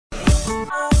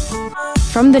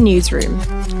From the newsroom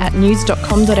at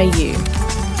news.com.au.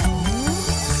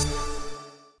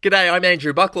 G'day, I'm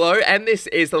Andrew Bucklow, and this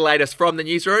is the latest from the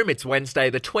newsroom. It's Wednesday,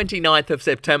 the 29th of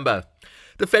September.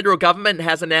 The federal government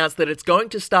has announced that it's going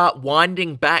to start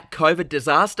winding back COVID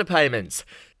disaster payments.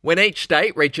 When each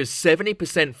state reaches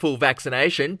 70% full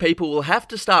vaccination, people will have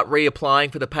to start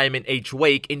reapplying for the payment each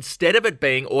week instead of it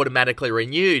being automatically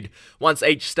renewed. Once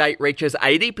each state reaches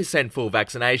 80% full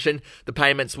vaccination, the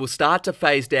payments will start to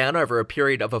phase down over a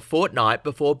period of a fortnight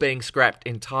before being scrapped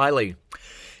entirely.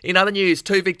 In other news,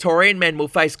 2 Victorian men will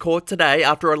face court today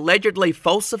after allegedly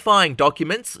falsifying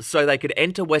documents so they could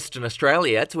enter Western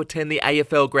Australia to attend the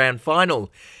AFL Grand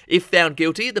Final. If found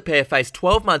guilty, the pair face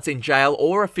 12 months in jail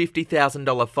or a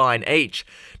 $50,000 fine each.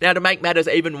 Now, to make matters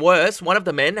even worse, one of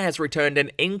the men has returned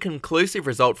an inconclusive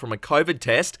result from a COVID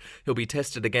test. He'll be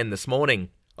tested again this morning.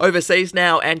 Overseas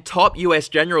now, and top US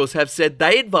generals have said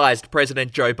they advised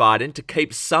President Joe Biden to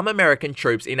keep some American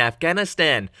troops in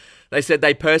Afghanistan. They said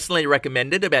they personally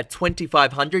recommended about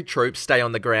 2,500 troops stay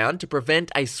on the ground to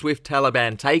prevent a swift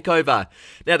Taliban takeover.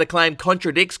 Now, the claim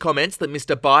contradicts comments that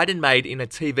Mr. Biden made in a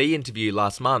TV interview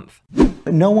last month.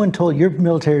 No one told your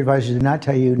military advisors did not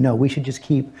tell you, no, we should just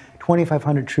keep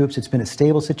 2,500 troops. It's been a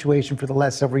stable situation for the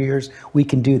last several years. We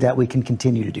can do that. We can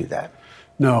continue to do that.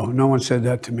 No one said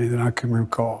that to me that I can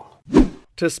recall.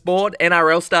 To sport,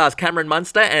 NRL stars Cameron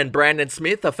Munster and Brandon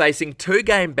Smith are facing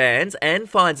 2-game bans and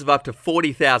fines of up to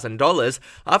 $40,000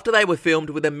 after they were filmed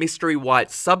with a mystery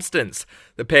white substance.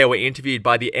 The pair were interviewed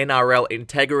by the NRL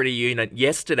Integrity Unit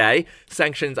yesterday.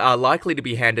 Sanctions are likely to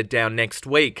be handed down next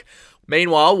week.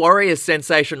 Meanwhile, Warriors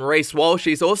sensation Reece Walsh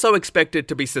is also expected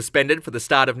to be suspended for the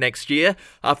start of next year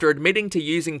after admitting to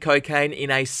using cocaine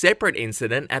in a separate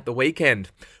incident at the weekend.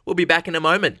 We'll be back in a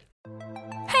moment.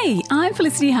 Hey, I'm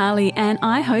Felicity Harley and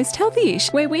I host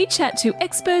Healthyish, where we chat to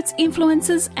experts,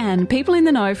 influencers and people in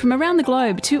the know from around the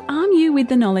globe to arm you with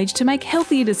the knowledge to make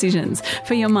healthier decisions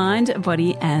for your mind,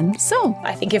 body and soul.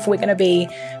 I think if we're going to be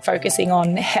focusing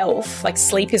on health, like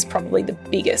sleep is probably the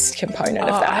biggest component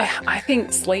of that. I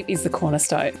think sleep is the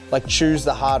cornerstone. Like choose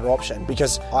the harder option,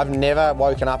 because I've never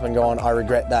woken up and gone, I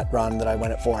regret that run that I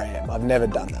went at 4 a.m. I've never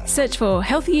done that. Search for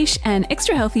Healthyish and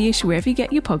Extra Healthyish wherever you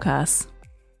get your podcasts.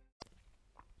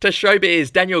 To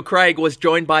showbiz, Daniel Craig was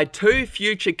joined by 2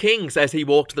 future kings as he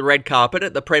walked the red carpet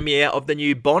at the premiere of the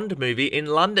new Bond movie in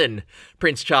London.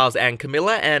 Prince Charles and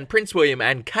Camilla and Prince William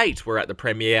and Kate were at the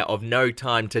premiere of No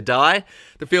Time to Die.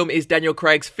 The film is Daniel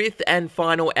Craig's 5th and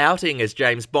final outing as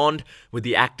James Bond, with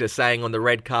the actor saying on the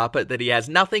red carpet that he has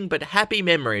nothing but happy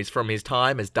memories from his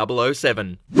time as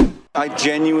 007. I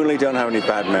genuinely don't have any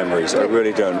bad memories. I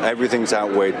really don't. Everything's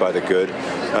outweighed by the good.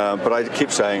 But I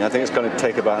keep saying, I think it's going to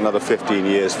take about another 15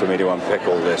 years for me to unpick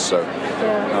all this. So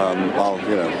And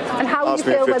how will ask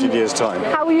you me in feel 15 years' time.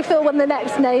 How will you feel when the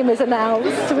next name is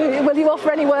announced? Will you offer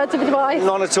any words of advice?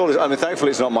 None at all. I mean,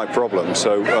 thankfully, it's not my problem.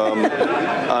 So I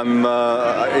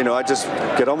just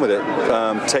get on with it.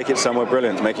 Take it somewhere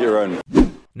brilliant. Make it your own.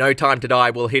 No Time to Die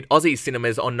will hit Aussie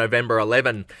cinemas on November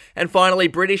 11. And finally,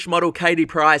 British model Katie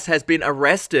Price has been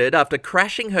arrested after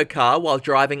crashing her car while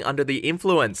driving under the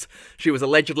influence. She was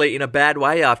allegedly in a bad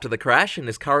way after the crash and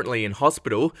is currently in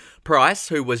hospital. Price,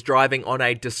 who was driving on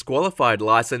a disqualified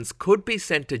licence, could be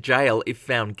sent to jail if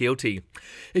found guilty.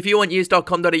 If you want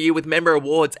news.com.au with member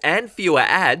awards and fewer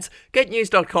ads, get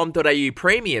news.com.au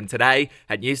premium today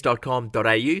at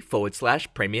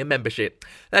news.com.au/premium membership.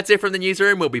 That's it from the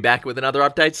newsroom. We'll be back with another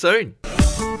update soon.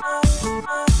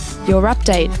 Your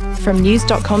update from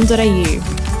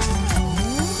news.com.au.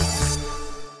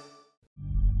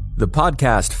 The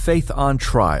podcast Faith on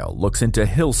Trial looks into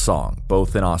Hillsong,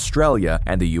 both in Australia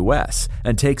and the US,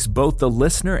 and takes both the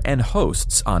listener and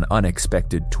hosts on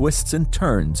unexpected twists and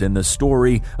turns in the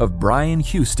story of Brian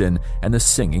Houston and the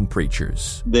Singing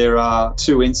Preachers. There are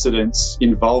 2 incidents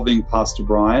involving Pastor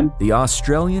Brian. The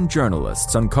Australian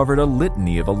journalists uncovered a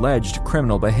litany of alleged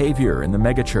criminal behavior in the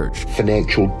megachurch.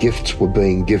 Financial gifts were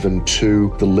being given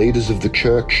to the leaders of the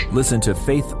church. Listen to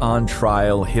Faith on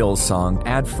Trial Hillsong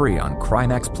ad-free on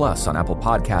Crimex Plus on Apple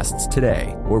Podcasts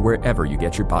today or wherever you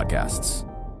get your podcasts.